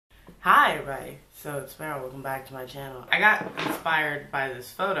Hi everybody, so it's Sparrow, welcome back to my channel. I got inspired by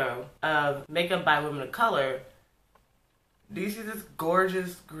this photo of makeup by women of color. Do you see this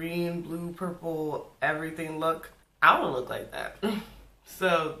gorgeous green, blue, purple, everything look? I want to look like that.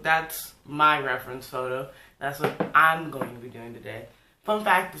 So that's my reference photo. That's what I'm going to be doing today. Fun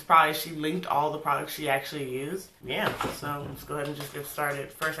fact is probably she linked all the products she actually used. Yeah, so let's go ahead and just get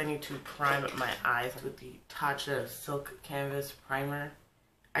started. First I need to prime my eyes with the Tatcha Silk Canvas Primer.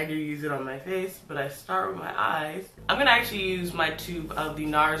 I do use it on my face, but I start with my eyes. I'm going to actually use my tube of the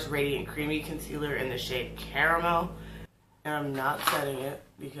NARS Radiant Creamy Concealer in the shade Caramel. And I'm not setting it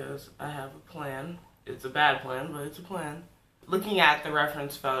because I have a plan. It's a bad plan, but it's a plan. Looking at the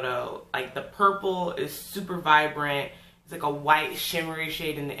reference photo, like the purple is super vibrant. It's like a white shimmery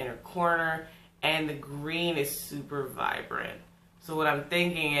shade in the inner corner. And the green is super vibrant. So what I'm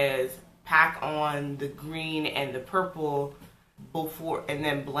thinking is pack on the green and the purple before and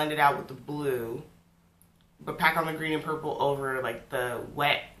then blend it out with the blue, but pack on the green and purple over like the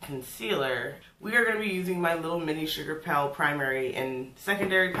wet concealer. We are going to be using my little mini Sugar Pal primary and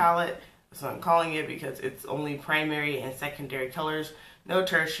secondary palette. That's what I'm calling it because it's only primary and secondary colors, no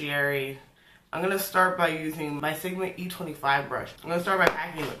tertiary. I'm going to start by using my Sigma E25 brush. I'm going to start by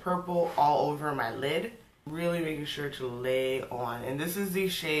packing the purple all over my lid, really making sure to lay on. And this is the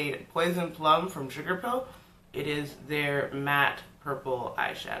shade Poison Plum from Sugar Pill. It is their matte purple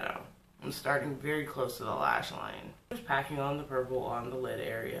eyeshadow. I'm starting very close to the lash line. Just packing on the purple on the lid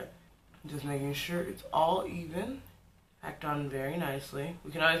area. Just making sure it's all even. Packed on very nicely.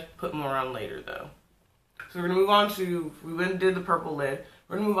 We can always put more on later though. So we're going to move on to, we went and did the purple lid.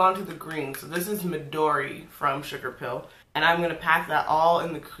 We're going to move on to the green. So this is Midori from Sugar Pill. And I'm going to pack that all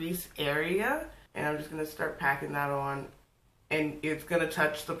in the crease area. And I'm just going to start packing that on. And it's going to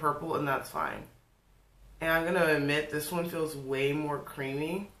touch the purple and that's fine. And I'm going to admit this one feels way more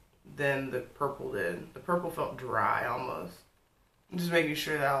creamy than the purple did. The purple felt dry almost. I'm just making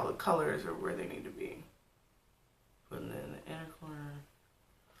sure that all the colors are where they need to be. Putting it in the inner corner.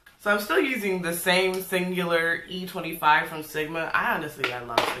 So I'm still using the same singular E25 from Sigma. I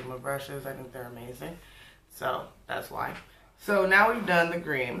love Sigma brushes. I think they're amazing. So that's why. So now we've done the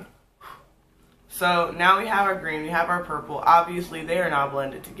green. So now we have our green, we have our purple. Obviously they are not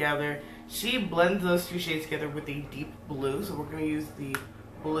blended together. She blends those two shades together with a deep blue. So we're going to use the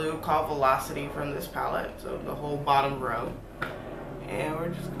blue called Velocity from this palette. So the whole bottom row. And we're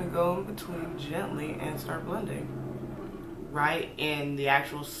just going to go in between gently and start blending. Right in the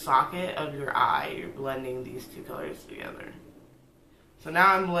actual socket of your eye, you're blending these two colors together. So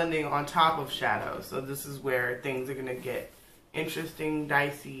now I'm blending on top of shadow. So this is where things are going to get interesting,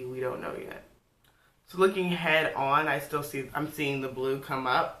 dicey, we don't know yet. So looking head on, I'm seeing the blue come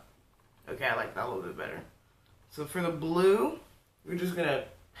up. Okay, I like that a little bit better. So for the blue, we're just gonna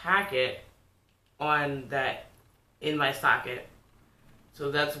pack it on that in my socket. So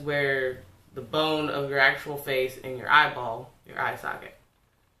that's where the bone of your actual face and your eyeball, your eye socket.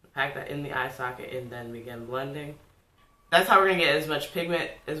 Pack that in the eye socket and then begin blending. That's how we're gonna get as much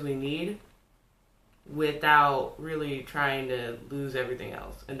pigment as we need without really trying to lose everything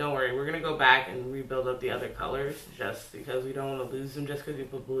else. And don't worry, we're going to go back and rebuild up the other colors just because we don't want to lose them just because we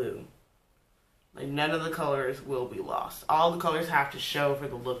put blue. Like none of the colors will be lost. All the colors have to show for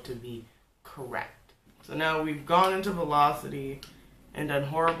the look to be correct. So now we've gone into Velocity and done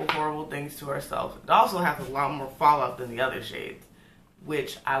horrible, horrible things to ourselves. It also has a lot more fallout than the other shades,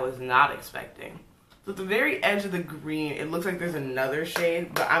 which I was not expecting. So at the very edge of the green, it looks like there's another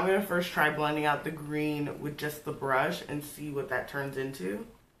shade, but I'm going to first try blending out the green with just the brush and see what that turns into.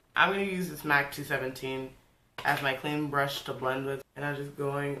 I'm going to use this MAC 217 as my clean brush to blend with, and I'm just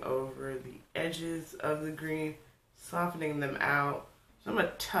going over the edges of the green, softening them out. So I'm going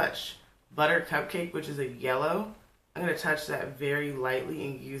to touch Butter Cupcake, which is a yellow. I'm going to touch that very lightly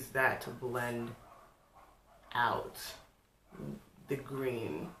and use that to blend out the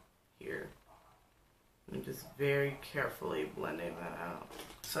green here. And just very carefully blending that out.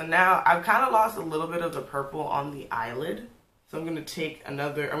 So now I've kind of lost a little bit of the purple on the eyelid. So I'm going to take a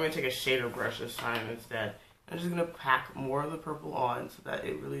shader brush this time instead. I'm just going to pack more of the purple on so that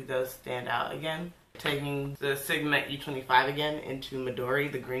it really does stand out again. Taking the Sigma E25 again into Midori,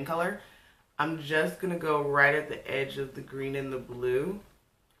 the green color. I'm just going to go right at the edge of the green and the blue.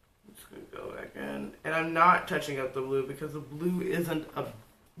 I'm just going to go back in. And I'm not touching up the blue because the blue isn't a...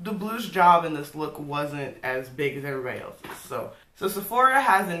 The blue's job in this look wasn't as big as everybody else's. So Sephora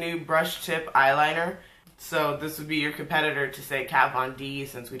has a new brush tip eyeliner. So this would be your competitor to say Kat Von D,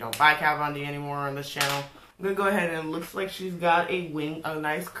 since we don't buy Kat Von D anymore on this channel. I'm going to go ahead and it looks like she's got a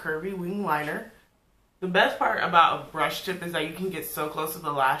nice curvy wing liner. The best part about a brush tip is that you can get so close to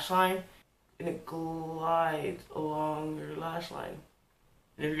the lash line and it glides along your lash line.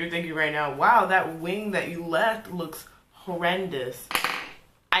 And if you're thinking right now, wow, that wing that you left looks horrendous,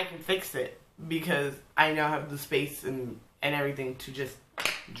 I can fix it because I now have the space and everything to just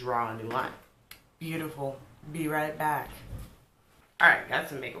draw a new line. Beautiful. Be right back. Alright, got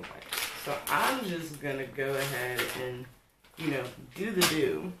some makeup wipes. So I'm just gonna go ahead and, do the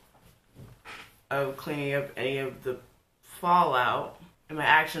do of cleaning up any of the fallout. And my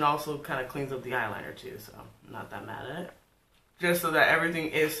action also kind of cleans up the eyeliner too, so I'm not that mad at it. Just so that everything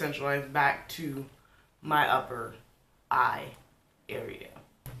is centralized back to my upper eye area.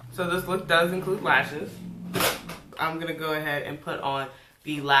 So this look does include lashes. I'm going to go ahead and put on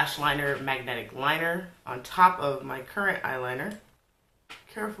the Lash Liner Magnetic Liner on top of my current eyeliner.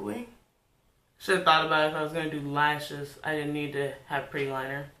 Carefully. Should have thought about it if I was going to do lashes. I didn't need to have pretty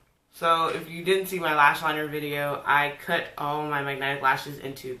liner. So if you didn't see my lash liner video, I cut all my magnetic lashes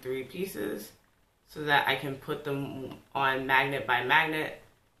into 3 pieces so that I can put them on magnet by magnet,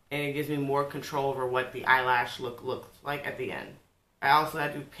 and it gives me more control over what the eyelash look looks like at the end. I also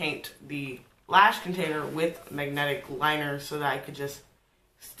had to paint the lash container with magnetic liner so that I could just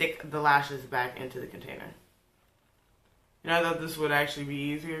stick the lashes back into the container. I thought this would actually be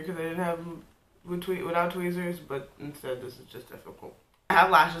easier because I didn't have without tweezers, but instead this is just difficult. I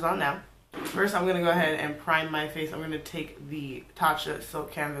have lashes on now. First, I'm going to go ahead and prime my face. I'm going to take the Tatcha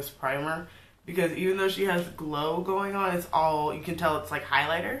Silk Canvas Primer because even though she has glow going on, it's all, you can tell it's like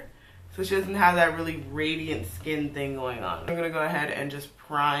highlighter. So she doesn't have that really radiant skin thing going on. I'm going to go ahead and just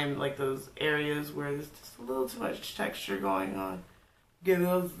prime like those areas where there's just a little too much texture going on. Give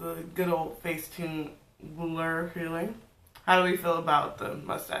those the good old Facetune blur feeling. How do we feel about the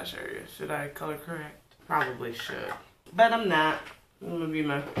mustache area? Should I color correct? Probably should. But I'm not. I'm going to be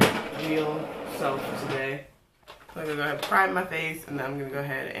my real self today. So I'm going to go ahead and prime my face, and then I'm going to go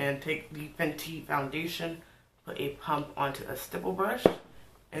ahead and take the Fenty foundation, put a pump onto a stipple brush,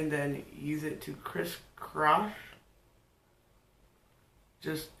 and then use it to crisscross.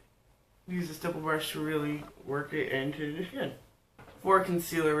 Just use the stipple brush to really work it into the skin. For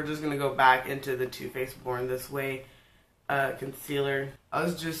concealer, we're just going to go back into the Too Faced Born This Way concealer. I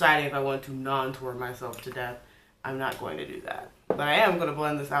was deciding if I wanted to non-tour myself to death. I'm not going to do that. But I am going to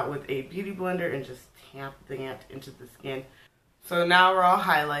blend this out with a beauty blender and just tamp that into the skin. So now we're all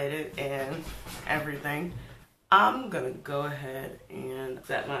highlighted and everything. I'm going to go ahead and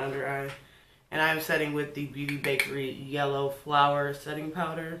set my under eye. And I'm setting with the Beauty Bakery Yellow Flower Setting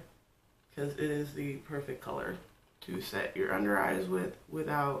Powder because it is the perfect color to set your under eyes with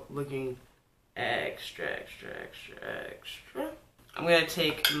without looking extra. I'm going to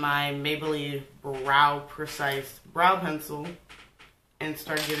take my Maybelline Brow Precise Brow Pencil and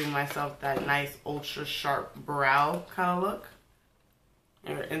start giving myself that nice ultra sharp brow kind of look.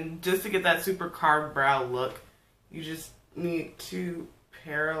 And just to get that super carved brow look, you just need 2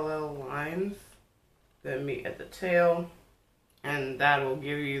 parallel lines that meet at the tail, and that will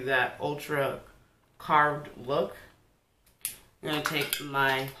give you that ultra carved look. I'm going to take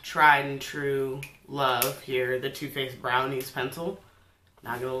my tried and true love here, the Too Faced Brownies pencil.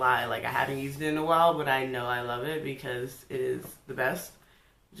 Not going to lie, like I haven't used it in a while, but I know I love it because it is the best.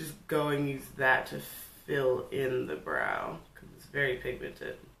 Just go and use that to fill in the brow because it's very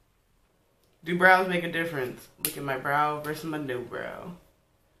pigmented. Do brows make a difference? Look at my brow versus my no brow.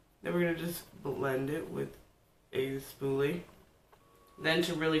 Then we're going to just blend it with a spoolie. Then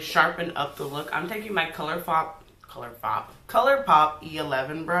to really sharpen up the look, I'm taking my ColourPop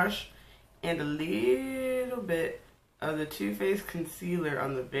E11 brush and a little bit of the Too Faced concealer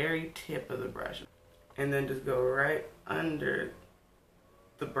on the very tip of the brush. And then just go right under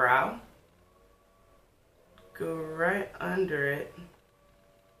the brow. Go right under it.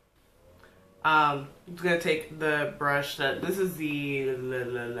 I'm going to take the brush this is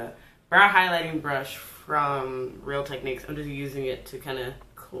the brow highlighting brush from Real Techniques. I'm just using it to kind of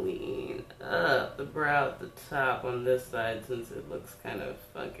clean up the brow at the top on this side since it looks kind of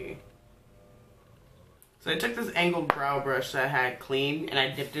funky. So I took this angled brow brush that I had clean and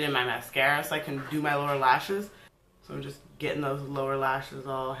I dipped it in my mascara so I can do my lower lashes. So I'm just getting those lower lashes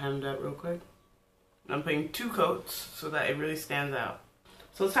all hemmed up real quick. And I'm putting 2 coats so that it really stands out.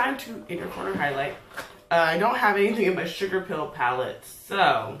 So it's time to inner corner highlight. I don't have anything in my Sugar Pill palette,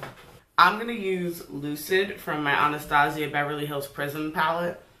 so I'm going to use Lucid from my Anastasia Beverly Hills Prism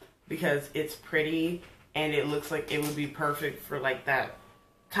palette because it's pretty and it looks like it would be perfect for like that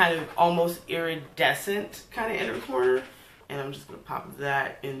kind of almost iridescent kind of inner corner. And I'm just going to pop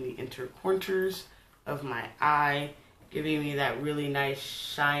that in the inner corners of my eye, giving me that really nice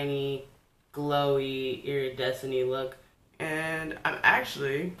shiny glowy, iridescent-y look. And I'm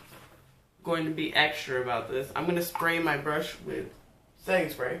actually going to be extra about this. I'm going to spray my brush with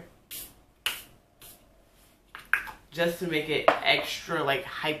setting spray, just to make it extra like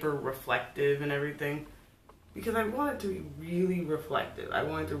hyper reflective and everything, because I want it to be really reflective. I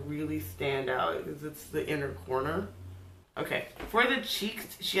want it to really stand out because it's the inner corner. Okay, for the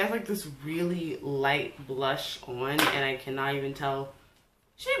cheeks, she has like this really light blush on, and I cannot even tell.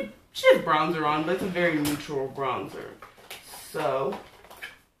 She has bronzer on, but it's a very neutral bronzer. So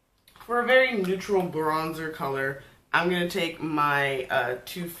for a very neutral bronzer color, I'm gonna take my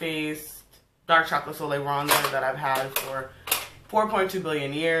Too Faced Dark Chocolate Soleil bronzer that I've had for 4.2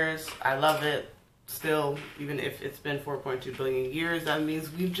 billion years. I love it still, even if it's been 4.2 billion years. That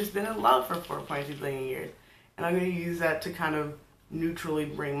means we've just been in love for 4.2 billion years. And I'm going to use that to kind of neutrally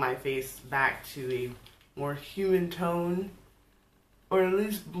bring my face back to a more human tone, or at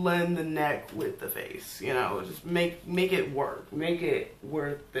least blend the neck with the face, you know, just make it work, make it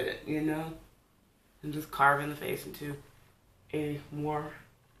worth it, you know, and just carve in the face into a more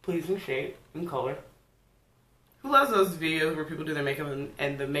pleasing shape and color. Who loves those videos where people do their makeup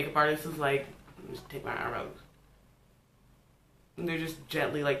and the makeup artist is like, just take my eyebrows, and they're just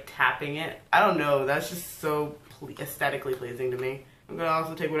gently like tapping it? I don't know, that's just so aesthetically pleasing to me. I'm gonna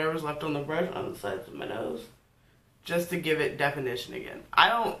also take whatever's left on the brush on the sides of my nose, just to give it definition again.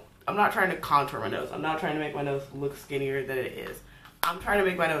 I'm not trying to contour my nose. I'm not trying to make my nose look skinnier than it is. I'm trying to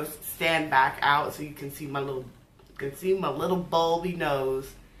make my nose stand back out so you can see my little bulby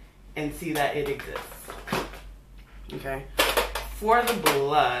nose and see that it exists. Okay. For the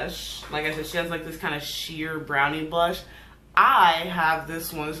blush, like I said, she has like this kind of sheer brownie blush. I have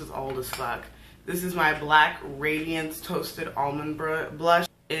this one. This is old as fuck. This is my Black Radiance Toasted Almond blush.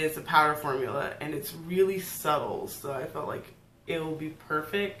 It's a powder formula and it's really subtle, so I felt like it will be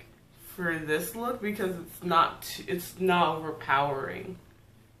perfect for this look because it's not overpowering.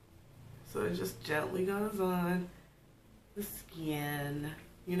 So it just gently goes on the skin,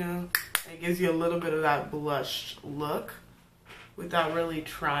 you know. It gives you a little bit of that blush look without really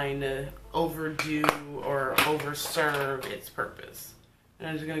trying to overdo or overserve its purpose. And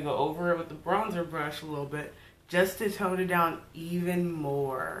I'm just going to go over it with the bronzer brush a little bit just to tone it down even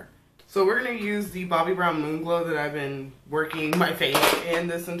more. So we're going to use the Bobbi Brown Moon Glow that I've been working my face in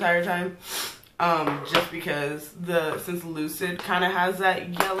this entire time. Just because since Lucid kind of has that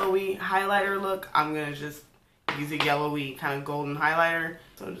yellowy highlighter look, I'm going to just use a yellowy kind of golden highlighter.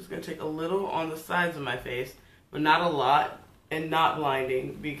 So I'm just going to take a little on the sides of my face, but not a lot and not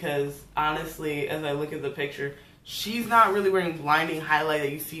blinding, because honestly, as I look at the picture, she's not really wearing blinding highlight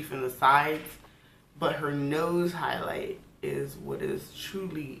that you see from the sides, but her nose highlight is what is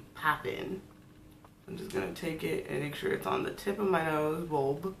truly popping. I'm just going to take it and make sure it's on the tip of my nose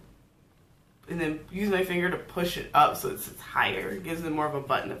bulb, and then use my finger to push it up so it sits higher. It gives it more of a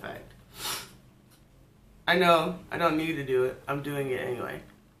button effect. I know, I don't need to do it. I'm doing it anyway.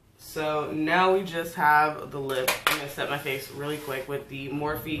 So now we just have the lip. I'm going to set my face really quick with the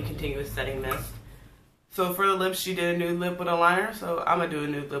Morphe Continuous Setting Mist. So for the lips, she did a nude lip with a liner, so I'm going to do a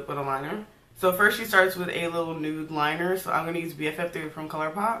nude lip with a liner. So first she starts with a little nude liner, so I'm going to use BFF3 from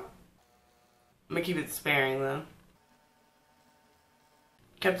ColourPop. I'm going to keep it sparing though.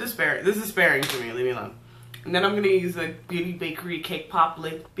 Kept it sparing. This is sparing for me, leave me alone. And then I'm going to use a Beauty Bakery Cake Pop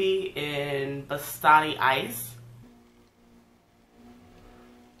Lippy in Bastani Ice.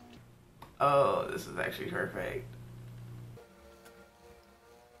 Oh, this is actually perfect.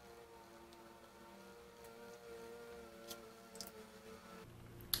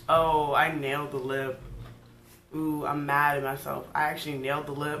 Oh, I nailed the lip. Ooh, I'm mad at myself. I actually nailed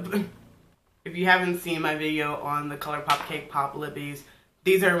the lip. If you haven't seen my video on the ColourPop Cake Pop Lippies,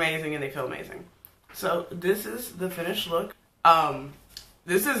 these are amazing and they feel amazing. So this is the finished look.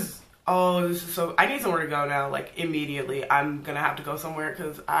 This is so, I need somewhere to go now, like immediately. I'm gonna have to go somewhere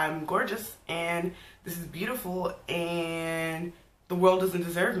because I'm gorgeous and this is beautiful and the world doesn't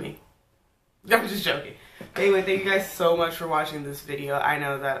deserve me. I'm just joking. Anyway, thank you guys so much for watching this video. I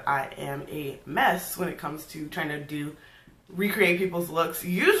know that I am a mess when it comes to trying to recreate people's looks.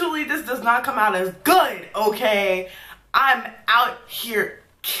 Usually this does not come out as good, okay? I'm out here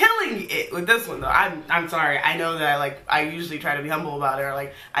killing it with this one though. I'm sorry. I know that I usually try to be humble about it,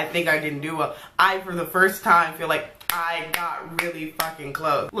 or I think I didn't do well. I for the first time feel like I got really fucking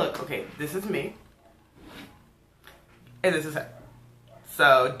close. Look, okay, this is me. And this is her.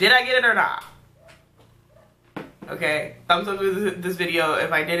 So did I get it or not? Okay, thumbs up this video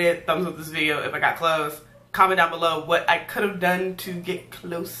if I did it, thumbs up this video if I got close. Comment down below what I could have done to get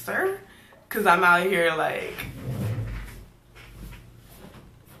closer, because I'm out here like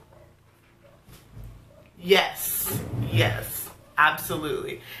Yes. Yes.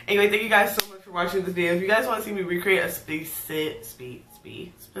 Absolutely. Anyway, thank you guys so much for watching this video. If you guys want to see me recreate a specific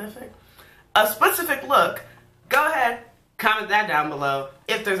look, go ahead, comment that down below.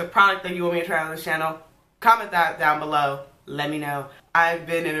 If there's a product that you want me to try on this channel, comment that down below. Let me know. I've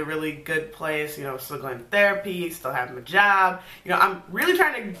been in a really good place, you know, still going to therapy, still having a job. You know, I'm really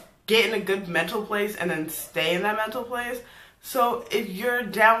trying to get in a good mental place and then stay in that mental place. So if you're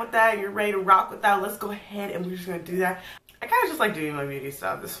down with that, you're ready to rock with that, let's go ahead and we're just going to do that. I kind of just like doing my beauty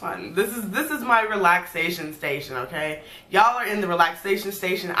stuff. It's fun. This is my relaxation station, okay? Y'all are in the relaxation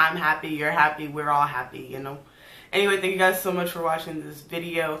station. I'm happy. You're happy. We're all happy, you know? Anyway, thank you guys so much for watching this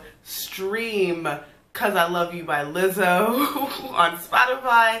video. Stream Cause I Love You by Lizzo on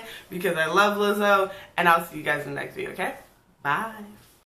Spotify because I love Lizzo. And I'll see you guys in the next video, okay? Bye.